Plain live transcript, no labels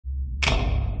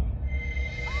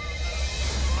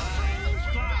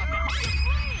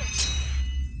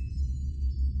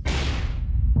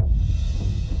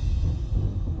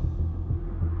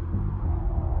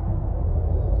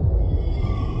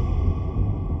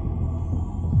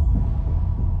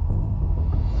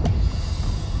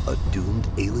A doomed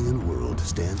alien world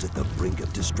stands at the brink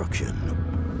of destruction.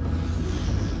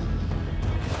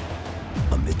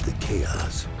 Amid the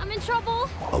chaos, I'm in trouble.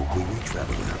 a weary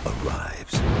traveler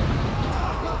arrives.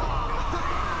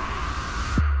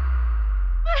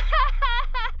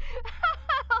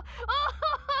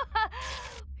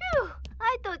 Phew,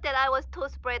 I thought that I was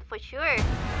toast bread for sure.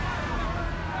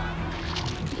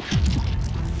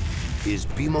 Is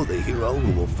BMO the hero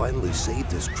who will finally save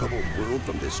this troubled world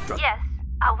from destruction? Yes,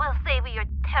 I will save your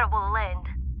terrible land.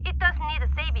 It does need a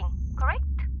saving, correct?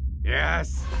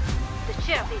 Yes. The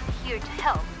sheriff is here to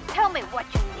help. Tell me what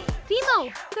you need.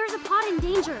 BMO, there's a pod in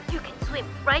danger. You can swim,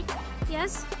 right?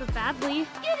 Yes, but badly.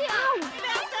 Ow!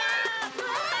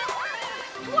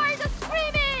 Why the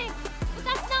screaming? But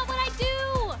that's not what I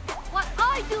do. What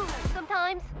I do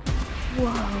sometimes.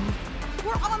 Whoa.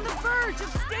 We're on the verge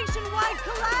of station-wide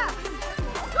collapse!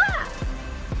 Ah!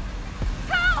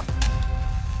 Help!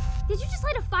 Did you just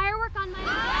light a firework on my...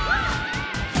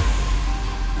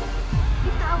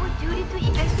 It's our duty to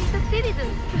evacuate the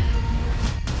citizens.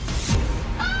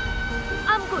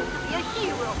 I'm going to be a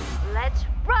hero. Let's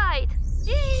ride!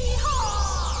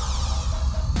 Yee-haw!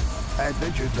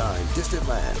 Adventure Time Distant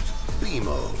Lands,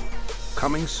 BMO.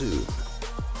 Coming soon.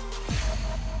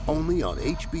 Only on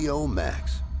HBO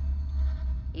Max.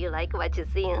 You like what you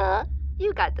see, huh?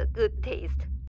 You got the good taste.